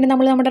വരച്ചു. പിന്നെ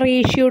നമ്മൾ നമ്മുടെ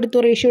റേഷ്യോ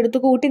എടുത്ത്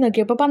കൂട്ടി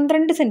നോക്കിയപ്പോൾ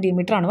 12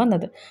 സെൻറ്റിമീറ്റർ ആണ്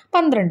വന്നത്.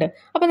 12.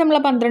 അപ്പോൾ നമ്മൾ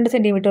 12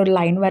 സെൻറ്റിമീറ്റർ ഒരു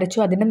ലൈൻ വരച്ചു.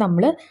 അതിനെ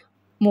നമ്മൾ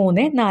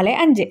 3, 4,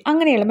 5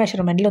 അങ്ങനെയുള്ള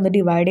മെഷർമെൻറ്റിൽ ഒന്ന്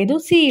ഡിവൈഡ് ചെയ്തു.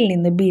 സിയിൽ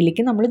നിന്ന്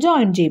ബിയിലേക്ക് നമ്മൾ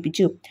ജോയിൻ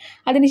ചെയ്യിപ്പിച്ചു.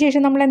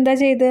 അതിനുശേഷം നമ്മൾ എന്താ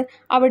ചെയ്ത്,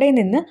 അവിടെ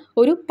നിന്ന്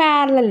ഒരു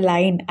പാരലൽ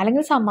ലൈൻ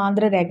അല്ലെങ്കിൽ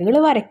സമാന്തര രേഖകൾ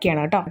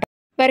വരയ്ക്കുകയാണ് കേട്ടോ.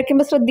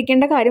 വരയ്ക്കുമ്പോൾ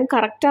ശ്രദ്ധിക്കേണ്ട കാര്യം,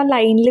 കറക്റ്റ് ആ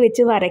ലൈനിൽ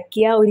വെച്ച്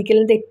വരയ്ക്കുക.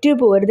 ഒരിക്കലും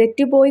തെറ്റുപോകരുത്.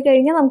 തെറ്റുപോയി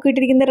കഴിഞ്ഞാൽ നമുക്ക്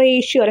കിട്ടിയിരിക്കുന്ന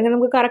റേഷ്യോ അല്ലെങ്കിൽ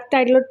നമുക്ക് കറക്റ്റ്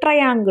ആയിട്ടുള്ള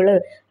ട്രയാങ്കിൾ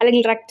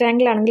അല്ലെങ്കിൽ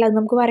റെക്റ്റാങ്കിൾ ആണെങ്കിൽ അത്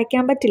നമുക്ക്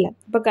വരയ്ക്കാൻ പറ്റില്ല.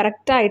 അപ്പോൾ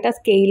കറക്റ്റായിട്ട് ആ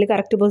സ്കെയിൽ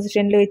കറക്റ്റ്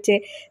പൊസിഷനിൽ വെച്ച്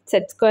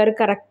സെറ്റ് സ്ക്വയർ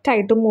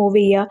കറക്റ്റായിട്ട് മൂവ്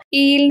ചെയ്യുക.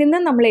 ഇയിൽ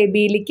നിന്ന് നമ്മൾ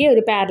എബിയിലേക്ക്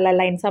ഒരു പാരലൽ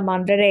ലൈൻ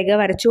സമാന്തര രേഖ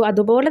വരച്ചു.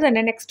 അതുപോലെ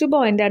തന്നെ നെക്സ്റ്റ്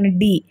പോയിൻ്റാണ്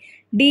ഡി.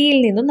 ഡിയിൽ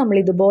നിന്നും നമ്മൾ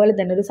ഇതുപോലെ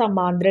തന്നെ ഒരു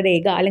സമാന്തര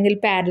രേഖ അല്ലെങ്കിൽ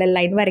പാരലൽ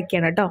ലൈൻ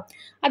വരയ്ക്കണം കേട്ടോ.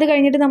 അത്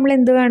കഴിഞ്ഞിട്ട് നമ്മൾ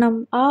എന്ത് വേണം,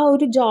 ആ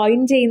ഒരു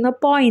ജോയിൻ ചെയ്യുന്ന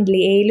പോയിന്റിൽ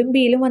എയിലും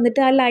ബിയിലും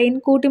വന്നിട്ട് ആ ലൈൻ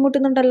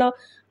കൂട്ടിമുട്ടുന്നുണ്ടല്ലോ,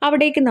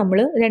 അവിടേക്ക് നമ്മൾ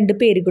 2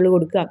 പേരുകൾ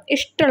കൊടുക്കുക.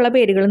 ഇഷ്ടമുള്ള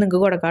പേരുകൾ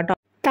നിങ്ങൾക്ക് കൊടുക്കാം കേട്ടോ.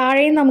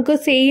 താഴെയും നമുക്ക്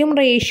സെയിം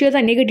റേഷ്യോ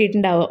തന്നെ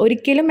കിട്ടിയിട്ടുണ്ടാവുക.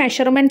 ഒരിക്കലും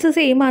മെഷർമെൻറ്റ്സ്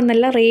സെയിം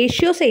ആണെന്നല്ല,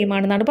 റേഷ്യോ സെയിം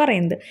ആണെന്നാണ്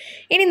പറയുന്നത്.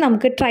 ഇനി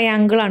നമുക്ക്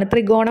ട്രയാങ്കിളാണ്,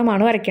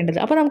 ത്രികോണമാണ് വരയ്ക്കേണ്ടത്.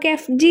 അപ്പോൾ നമുക്ക്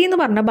FG എന്ന്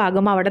പറഞ്ഞ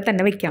ഭാഗം അവിടെ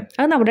തന്നെ വെക്കാം.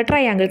 അത് നമ്മുടെ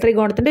ട്രയാങ്കിൾ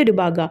ത്രികോണത്തിൻ്റെ ഒരു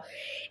ഭാഗമാണ്.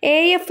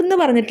 AF എന്ന്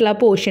പറഞ്ഞിട്ടുള്ള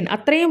പോർഷൻ,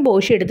 അത്രയും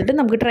പോർഷൻ എടുത്തിട്ട്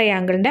നമുക്ക്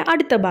ട്രയാങ്കിളിൻ്റെ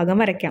അടുത്ത ഭാഗം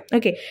വരയ്ക്കാം.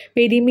 ഓക്കെ,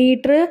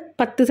 പെരിമീറ്റർ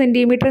 10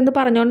 സെൻറ്റിമീറ്റർ എന്ന്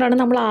പറഞ്ഞുകൊണ്ടാണ്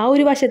നമ്മൾ ആ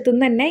ഒരു വശത്തു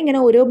നിന്ന് തന്നെ ഇങ്ങനെ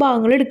ഓരോ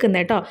ഭാഗങ്ങൾ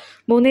എടുക്കുന്നത് കേട്ടോ.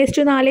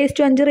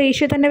 3:4:5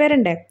 റേഷ്യോ തന്നെ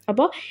വരണ്ടേ.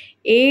 അപ്പോൾ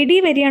AD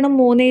വരെയാണ്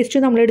 3:,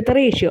 നമ്മളെടുത്ത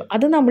റേഷ്യോ.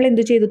 അത് നമ്മൾ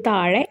എന്ത് ചെയ്തു,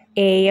 താഴെ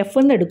AF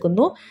എന്ന്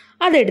എടുക്കുന്നു.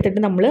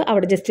 അതെടുത്തിട്ട് നമ്മൾ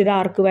അവിടെ ജസ്റ്റ് ഒരു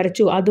ആർക്ക്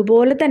വരച്ചു.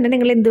 അതുപോലെ തന്നെ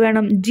നിങ്ങൾ എന്ത്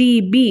വേണം,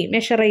 GB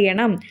മെഷർ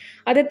ചെയ്യണം.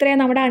 അതെത്രയാണ്,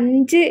 നമ്മുടെ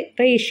 5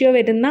 റേഷ്യോ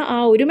വരുന്ന ആ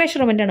ഒരു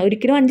മെഷർമെൻറ്റാണ്.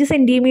 ഒരിക്കലും 5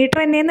 സെൻറ്റിമീറ്റർ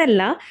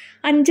തന്നെയെന്നല്ല,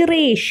 5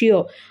 റേഷ്യോ.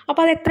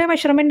 അപ്പോൾ അത് എത്ര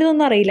മെഷർമെൻറ്റ്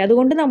എന്നൊന്നും അറിയില്ല.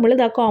 അതുകൊണ്ട് നമ്മൾ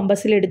ഇതാ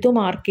കോമ്പസിലെടുത്തു,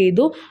 മാർക്ക്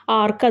ചെയ്തു.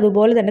 ആർക്ക്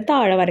അതുപോലെ തന്നെ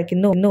താഴെ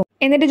വരയ്ക്കുന്നു.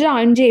 എന്നിട്ട്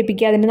ജോയിൻ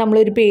ചെയ്യിപ്പിക്കുക. അതിന്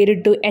നമ്മളൊരു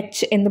പേരിട്ടു, H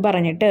എന്ന്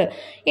പറഞ്ഞിട്ട്.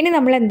 ഇനി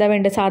നമ്മൾ എന്താ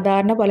വേണ്ടത്,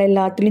 സാധാരണ പോലെ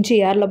എല്ലാത്തിലും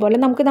ചെയ്യാറുള്ള പോലെ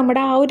നമുക്ക്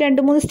നമ്മുടെ ആ ഒരു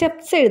 2-3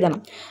 സ്റ്റെപ്സ് എഴുതണം.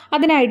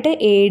 അതിനായിട്ട്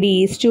AD:DE:EC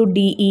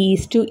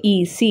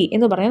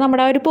എന്ന് പറഞ്ഞാൽ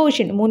നമ്മുടെ ആ ഒരു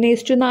പോർഷൻ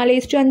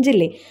 3:4:5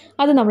 ഇല്ലേ,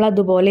 അത് നമ്മൾ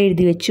അതുപോലെ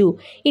എഴുതി വെച്ചു.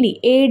 ഇനി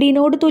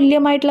ADനോട്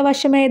തുല്യമായിട്ടുള്ള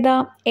വശം ഏതാ?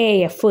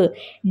 AF.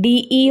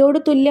 DEയോട്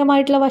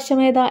തുല്യമായിട്ടുള്ള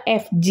വശം ഏതാ?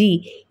 FG.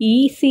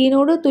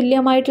 ECനോട്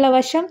തുല്യമായിട്ടുള്ള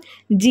വശം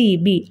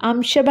GB.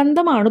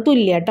 അംശബന്ധമാണ്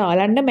തുല്യം കേട്ടോ,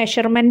 അല്ലാണ്ട്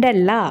മെഷർമെൻ്റ്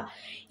അല്ല.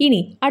 ഇനി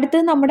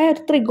അടുത്തത് നമ്മുടെ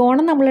ഒരു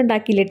ത്രികോണം നമ്മൾ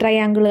ഉണ്ടാക്കിയില്ലേ,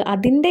 ട്രയാങ്കിൾ,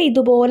 അതിൻ്റെ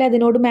ഇതുപോലെ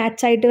അതിനോട്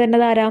മാച്ചായിട്ട്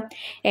വരുന്നത് ആരാ?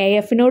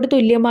 AFനോട്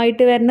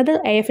തുല്യമായിട്ട് വരുന്നത്,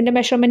 AFൻ്റെ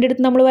മെഷർമെൻ്റ്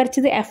എടുത്ത് നമ്മൾ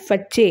വരച്ചത്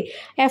FH.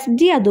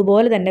 FG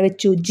അതുപോലെ തന്നെ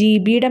വെച്ചു.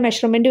 GBയുടെ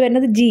മെഷർമെൻറ്റ്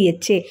വരുന്നത്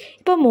GH.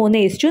 ഇപ്പോൾ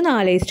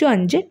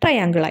 3:4:5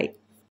 ട്രയാങ്കിളായി.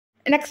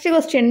 നെക്സ്റ്റ്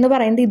ക്വസ്റ്റ്യൻ എന്ന്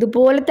പറയുന്നത്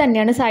ഇതുപോലെ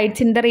തന്നെയാണ്.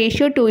 സൈഡ്സിൻ്റെ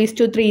റേഷ്യോ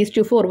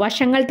 2:3:4.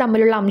 വശങ്ങൾ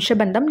തമ്മിലുള്ള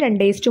അംശബന്ധം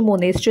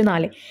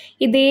 2:3:4.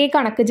 ഇതേ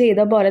കണക്ക്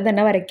ചെയ്ത പോലെ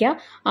തന്നെ വരയ്ക്കുക.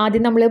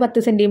 ആദ്യം നമ്മൾ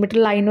 10 സെൻറ്റിമീറ്റർ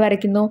ലൈൻ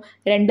വരയ്ക്കുന്നു.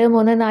 2,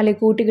 3, 4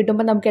 കൂട്ടി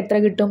കിട്ടുമ്പോൾ നമുക്ക് എത്ര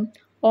കിട്ടും?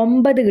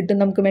 9 കിട്ടും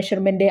നമുക്ക്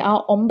മെഷർമെൻറ്റ്. ആ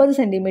 9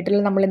 സെൻറ്റിമീറ്ററിൽ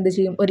നമ്മൾ എന്ത്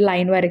ചെയ്യും? ഒരു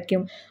ലൈൻ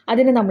വരയ്ക്കും.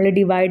 അതിന് നമ്മൾ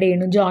ഡിവൈഡ്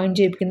ചെയ്യുന്നു, ജോയിൻ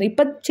ചെയ്യിപ്പിക്കുന്നു.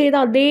 ഇപ്പം ചെയ്ത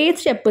അതേ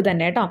സ്റ്റെപ്പ്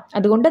തന്നെ കേട്ടോ,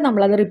 അതുകൊണ്ട്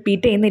നമ്മളത്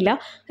റിപ്പീറ്റ് ചെയ്യുന്നില്ല.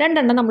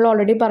 2 നമ്മൾ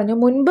ഓൾറെഡി പറഞ്ഞു.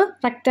 മുൻപ്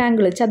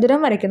റെക്റ്റാങ്കിൾ, ചതുരം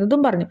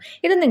വരയ്ക്കുന്നതും പറഞ്ഞു.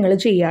 ഇത് നിങ്ങൾ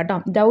ചെയ്യുക കേട്ടോ.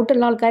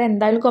 ഡൗട്ടുള്ള ആൾക്കാർ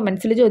എന്തായാലും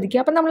കമൻസിൽ ചോദിക്കുക.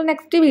 അപ്പം നമ്മൾ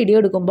നെക്സ്റ്റ് വീഡിയോ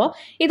എടുക്കുമ്പോൾ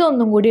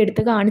ഇതൊന്നും കൂടി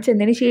എടുത്ത്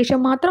കാണിച്ചതിന്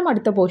ശേഷം മാത്രം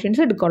അടുത്ത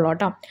പോർഷൻസ് എടുക്കുള്ളൂ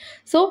കേട്ടോ.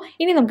 സോ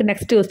ഇനി നമുക്ക്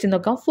നെക്സ്റ്റ് ക്വസ്റ്റ്യൻ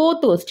നോക്കാം.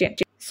 4th question.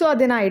 സോ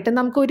അതിനായിട്ട്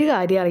നമുക്കൊരു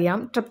കാര്യം അറിയാം.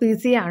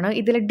 ട്രപ്പീസിയാണ്.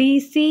 ഇതിൽ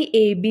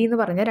DCAB എന്ന്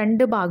പറഞ്ഞ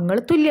 2 ഭാഗങ്ങൾ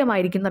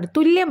തുല്യമായിരിക്കും,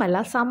 തുല്യമല്ല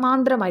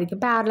സമാന്തരമായിരിക്കും,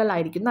 പാരലൽ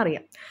ആയിരിക്കും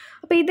എന്നറിയാം.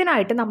 അപ്പോൾ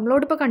ഇതിനായിട്ട്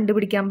നമ്മളോടിപ്പോൾ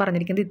കണ്ടുപിടിക്കാൻ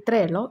പറഞ്ഞിരിക്കുന്നത്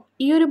ഇത്രയേ ഉള്ളൂ.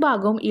 ഈ ഒരു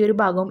ഭാഗവും ഈ ഒരു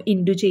ഭാഗവും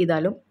ഇൻറ്റു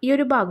ചെയ്താലും ഈ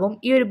ഒരു ഭാഗവും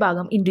ഈ ഒരു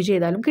ഭാഗം ഇൻറ്റു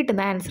ചെയ്താലും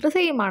കിട്ടുന്ന ആൻസർ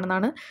സെയിം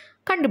ആണെന്നാണ്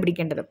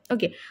കണ്ടുപിടിക്കേണ്ടത്.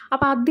 ഓക്കെ,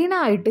 അപ്പോൾ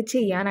അതിനായിട്ട്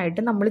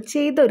ചെയ്യാനായിട്ട് നമ്മൾ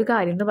ചെയ്ത ഒരു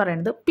കാര്യം എന്ന്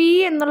പറയുന്നത് P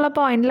എന്നുള്ള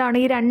പോയിന്റിലാണ്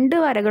ഈ 2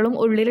 വരകളും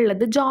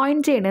ഉള്ളിലുള്ളത് ജോയിൻ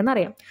ചെയ്യണമെന്ന്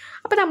അറിയാം.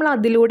 അപ്പോൾ നമ്മൾ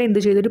അതിലൂടെ എന്ത്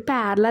ചെയ്തു? ഒരു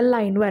പാരലൽ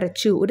ലൈൻ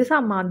വരച്ചു, ഒരു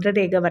സമാന്തര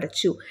രേഖ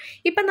വരച്ചു.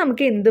 ഇപ്പം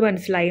നമുക്ക് എന്ത്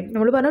മനസ്സിലായി?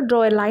 നമ്മൾ പറഞ്ഞു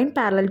draw A line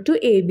parallel to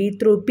AB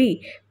through P.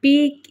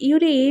 ഈ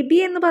ഒരു AB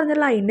എന്ന് പറഞ്ഞ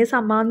ലൈനിന്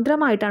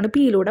സമാന്തരമായിട്ടാണ്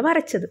Pയിലൂടെ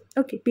വരച്ചത്.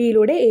 ഓക്കെ,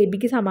 Pയിലൂടെ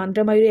ABക്ക്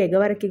സമാന്തരമായ ഒരു രേഖ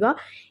വരയ്ക്കുക.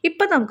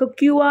 ഇപ്പം നമുക്ക്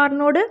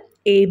QRനോട്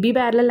AB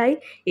പാരലായി.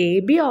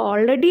 AB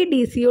already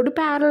DCയോട്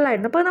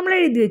പാരലായിരുന്നു. അപ്പോൾ നമ്മൾ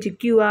എഴുതി വെച്ചു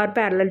QR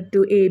parallel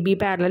to AB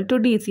parallel to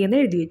DC എന്ന്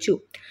എഴുതി വെച്ചു.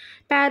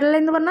 പാരലൽ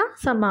എന്ന് പറഞ്ഞാൽ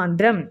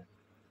സമാന്തരം.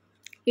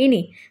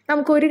 ഇനി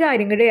നമുക്കൊരു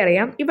കാര്യം കൂടി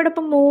അറിയാം. ഇവിടെ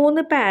ഇപ്പം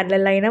 3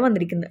 പാരലൽ ലൈനാണ്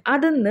വന്നിരിക്കുന്നത്.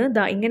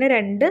 അതിന്ന് ഇങ്ങനെ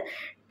 2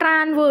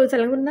 ട്രാൻവേഴ്സ്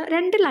അല്ലെങ്കിൽ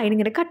 2 ലൈൻ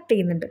ഇങ്ങനെ കട്ട്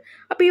ചെയ്യുന്നുണ്ട്.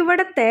 അപ്പോൾ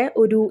ഇവിടെ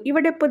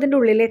ഇപ്പോൾ ഇതിൻ്റെ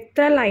ഉള്ളിൽ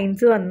എത്ര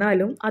ലൈൻസ്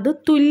വന്നാലും അത്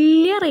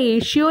തുല്യ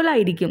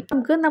റേഷ്യോയിലായിരിക്കും.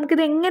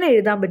 നമുക്കിത് എങ്ങനെ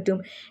എഴുതാൻ പറ്റും?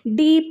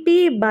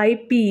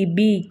 DP/PB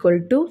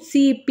 =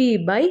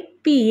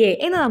 CP/PA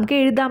എന്ന് നമുക്ക്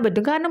എഴുതാൻ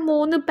പറ്റും. കാരണം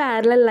 3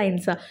 പാരലൽ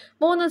ലൈൻസാണ്,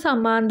 3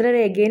 സമാന്തര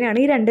രേഖേനെയാണ്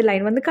ഈ 2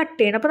 ലൈൻ വന്ന് കട്ട്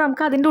ചെയ്യണം. അപ്പോൾ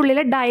നമുക്ക് അതിൻ്റെ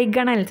ഉള്ളിലെ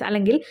ഡയഗണൽസ്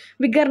അല്ലെങ്കിൽ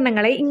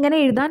വികരണങ്ങളെ ഇങ്ങനെ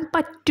എഴുതാൻ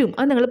പറ്റും.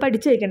 അത് നിങ്ങൾ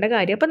പഠിച്ചു വയ്ക്കേണ്ട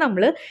കാര്യം. അപ്പോൾ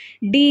നമ്മൾ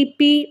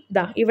DP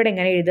ഇവിടെ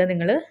എങ്ങനെ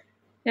എഴുതുക?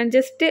 ഞാൻ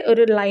ജസ്റ്റ്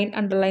ഒരു ലൈൻ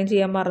അണ്ടർലൈൻ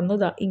ചെയ്യാൻ മറന്നു.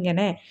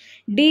 ഇങ്ങനെ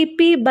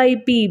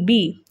DP/PB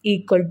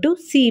 =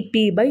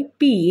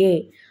 CP/PA.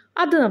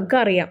 അത്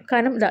നമുക്കറിയാം.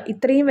 കാരണം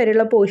ഇത്രയും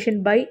വരെയുള്ള പോർഷൻ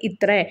ബൈ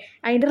ഇത്ര,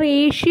 അതിൻ്റെ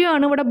റേഷ്യോ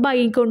ആണ് ഇവിടെ ബൈ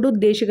കൊണ്ട്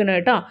ഉദ്ദേശിക്കുന്നത്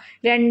കേട്ടോ.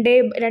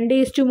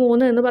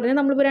 2:3 എന്ന് പറഞ്ഞാൽ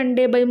നമ്മളിപ്പോൾ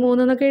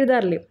 2/3 എന്നൊക്കെ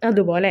എഴുതാറില്ലേ,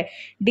 അതുപോലെ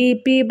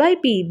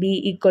DP/PB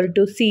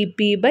 =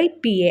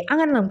 CP/PA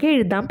അങ്ങനെ നമുക്ക്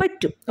എഴുതാൻ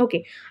പറ്റും. ഓക്കെ,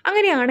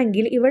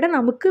 അങ്ങനെയാണെങ്കിൽ ഇവിടെ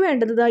നമുക്ക്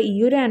വേണ്ടത് ഈ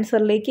ഒരു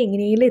ആൻസറിലേക്ക്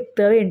എങ്ങനെയെങ്കിലും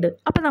എത്തുകയുണ്ട്.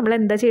 അപ്പോൾ നമ്മൾ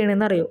എന്താ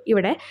ചെയ്യണമെന്ന് അറിയോ?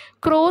 ഇവിടെ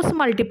ക്രോസ്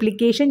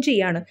മൾട്ടിപ്ലിക്കേഷൻ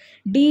ചെയ്യാണ്.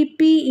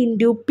 DP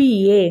 ×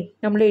 PA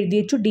നമ്മൾ എഴുതി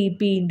വെച്ചു.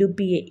 DP ×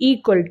 PA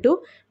 =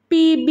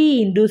 PB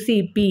 ×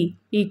 CP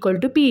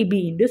 = PB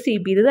 ×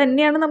 CP. ഇത്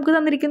തന്നെയാണ് നമുക്ക്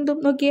തന്നിരിക്കുന്നതും.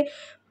 നോക്കിയേ,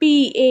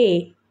 PA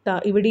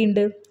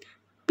ഇവിടെയുണ്ട്,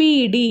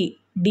 PD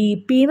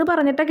DP എന്ന്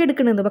പറഞ്ഞിട്ടൊക്കെ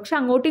എടുക്കണമെന്ന്. പക്ഷെ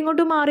അങ്ങോട്ടും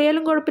ഇങ്ങോട്ടും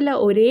മാറിയാലും കുഴപ്പമില്ല,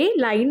 ഒരേ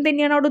ലൈൻ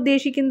തന്നെയാണ് അവിടെ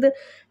ഉദ്ദേശിക്കുന്നത്.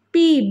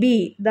 PB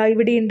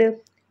ഇവിടെയുണ്ട്,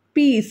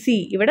 PC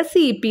ഇവിടെ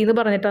CP എന്ന്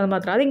പറഞ്ഞിട്ടാണ്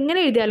മാത്രം. അതെങ്ങനെ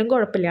എഴുതിയാലും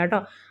കുഴപ്പമില്ല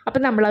കേട്ടോ.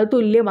 അപ്പം നമ്മളത്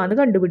തുല്യമാണെന്ന്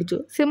കണ്ടുപിടിച്ചു.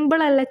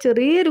 സിമ്പിളല്ല,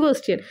 ചെറിയൊരു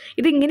ക്വസ്റ്റ്യൻ.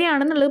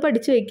 ഇതിങ്ങനെയാണെന്നുള്ളത്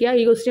പഠിച്ച് വയ്ക്കുക.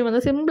 ഈ ക്വസ്റ്റ്യൻ വന്ന്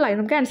സിമ്പിളായി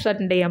നമുക്ക് ആൻസർ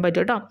അറ്റൻഡ് ചെയ്യാൻ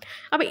പറ്റും കേട്ടോ.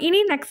 അപ്പോൾ ഇനി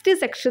നെക്സ്റ്റ്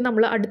സെക്ഷൻ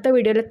നമ്മൾ അടുത്ത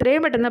വീഡിയോയിൽ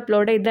എത്രയും പെട്ടെന്ന്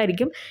അപ്ലോഡ്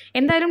ചെയ്തായിരിക്കും.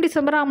 എന്തായാലും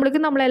ഡിസംബർ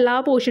ആകുമ്പോഴേക്കും നമ്മൾ എല്ലാ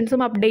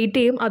പോർഷൻസും അപ്ഡേറ്റ്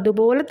ചെയ്യും.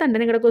 അതുപോലെ തന്നെ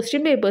നിങ്ങളുടെ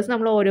ക്വസ്റ്റ്യൻ പേപ്പേഴ്സ്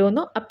നമ്മൾ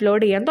ഓരോന്നും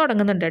അപ്ലോഡ് ചെയ്യാൻ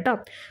തുടങ്ങുന്നുണ്ട് കേട്ടോ.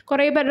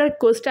 കുറേ പേരുടെ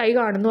റിക്വസ്റ്റായി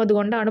കാണുന്നു,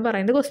 അതുകൊണ്ടാണ്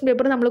പറയുന്നത്. ക്വസ്റ്റ്യൻ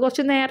പേപ്പർ നമ്മൾ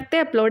കുറച്ച് നേരത്തെ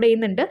അപ്ലോഡ്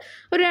ചെയ്യുന്നുണ്ട്.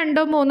 ഒരു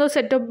 2-3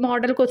 set of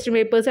model question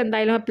papers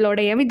എന്തായാലും അപ്ലോഡ്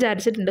ചെയ്യാൻ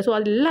വിചാരിച്ചിട്ടുണ്ട്. സോ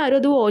അതെല്ലാവരും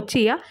അത് വാച്ച്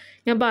ചെയ്യുക.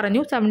 ഞാൻ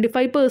പറഞ്ഞു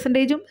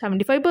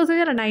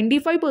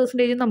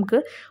 95% നമുക്ക്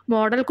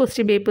മോഡൽ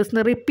ക്വസ്റ്റ്യൻ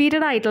പേപ്പേഴ്സിന്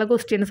റിപ്പീറ്റഡ് ആയിട്ടുള്ള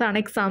ക്വസ്റ്റ്യൻസ് ആണ്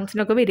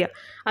എക്സാംസിനൊക്കെ വരിക.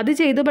 അത്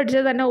ചെയ്ത്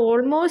പഠിച്ചത് തന്നെ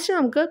ഓൾമോസ്റ്റ്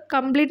നമുക്ക്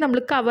കംപ്ലീറ്റ് നമ്മൾ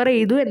കവർ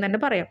ചെയ്തു എന്ന് തന്നെ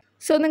പറയാം.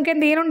 സോ നിങ്ങൾക്ക്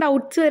എന്തെങ്കിലും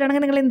ഡൗട്ട്സ്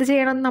വരികയാണെങ്കിൽ നിങ്ങൾ എന്ത്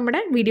ചെയ്യണം?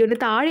 നമ്മുടെ വീഡിയോൻ്റെ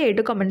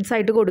താഴെയായിട്ട് കമൻസ്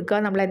ആയിട്ട് കൊടുക്കുക.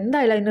 നമ്മൾ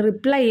എന്തായാലും അതിന്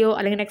റിപ്ലൈയോ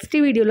അല്ലെങ്കിൽ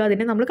നെക്സ്റ്റ് വീഡിയോയിലോ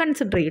അതിനെ നമ്മൾ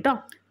കൺസിഡർ ചെയ്യും കേട്ടോ.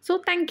 So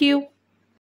thank you.